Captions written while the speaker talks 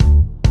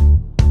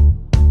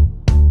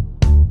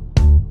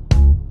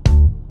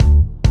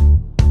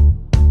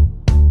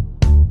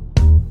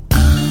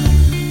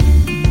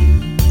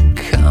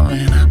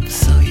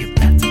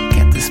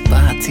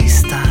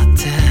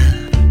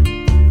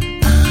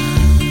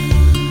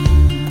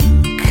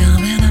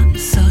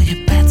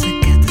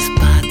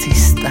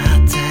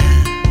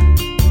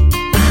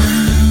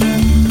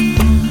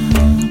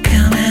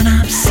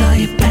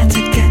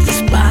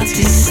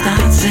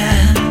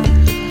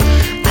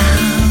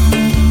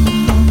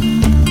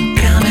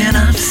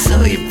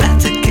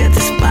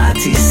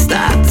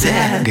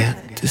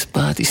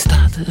party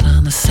started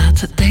on a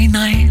Saturday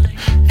night.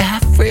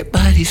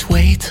 Everybody's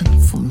waiting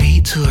for me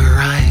to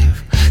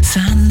arrive.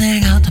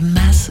 Sending out a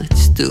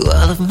message to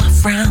all of my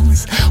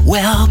friends.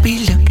 Well, I'll be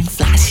looking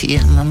flashy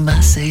in my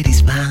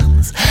Mercedes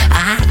Benz.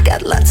 I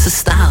got lots of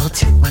style,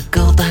 check my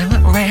gold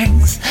diamond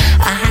rings.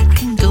 I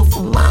can go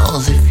for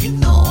miles if you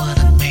know what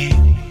I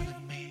mean.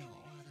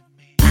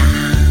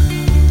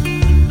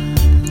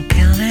 I'm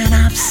coming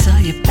up, so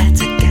you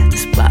better get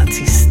this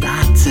party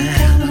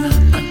started.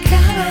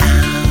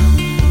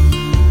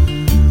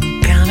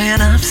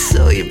 I'm up,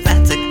 so you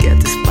better get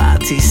this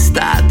party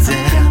started.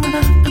 I'm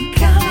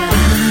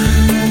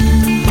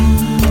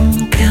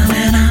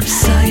coming up,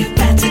 so you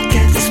better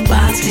get this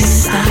party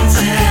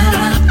started.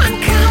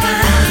 I'm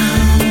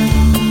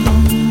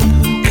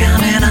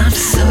coming up,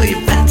 so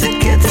you better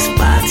get this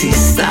party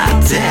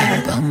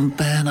started.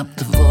 Bumping up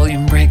the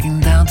volume, breaking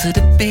down to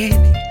the beat.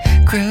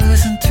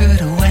 Cruising through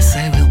the west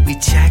side, we'll be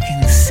checking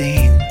the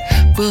scene.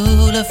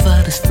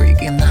 Boulevard is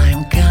freaking, I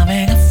am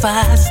coming up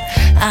fast.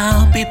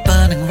 I'll be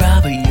burning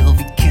rubber, you'll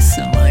be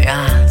kissing my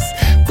ass.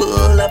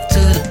 Pull up to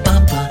the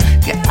bumper,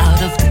 get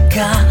out of the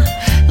car.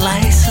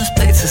 License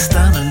plates are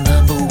stunning,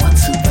 #1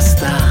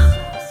 superstar.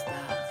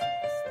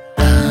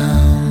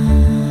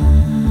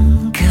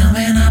 I'm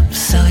coming up,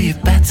 so you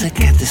better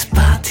get this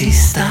party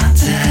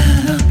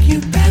started.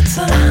 You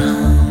better.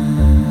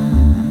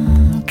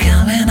 I'm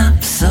coming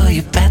up, so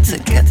you better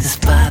get this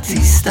party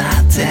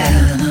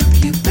started.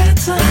 You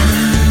better.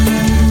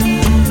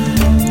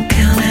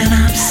 Coming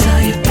up, so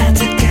you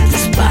better get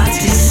this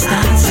party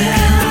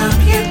started.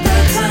 You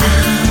better.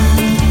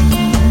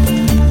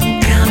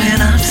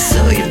 Coming up, so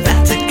you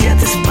better get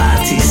this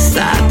party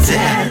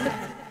started.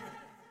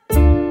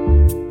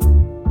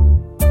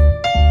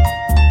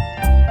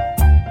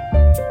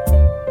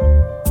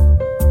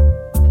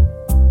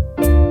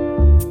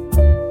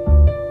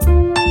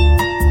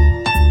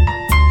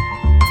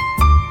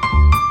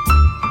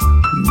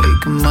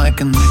 Making my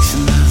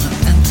connection as I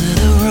enter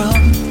the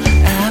room.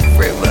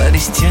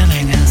 Everybody's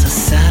chanting as I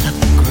set up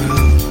the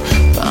groove.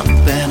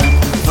 Bumping up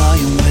the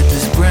volume with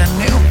this brand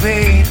new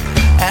beat.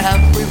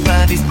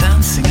 Everybody's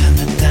dancing and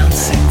they're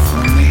dancing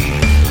for me.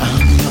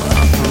 I'm your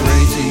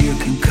operator, you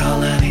can call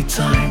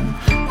anytime.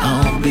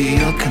 I'll be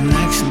your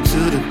connection to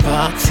the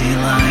party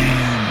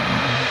line.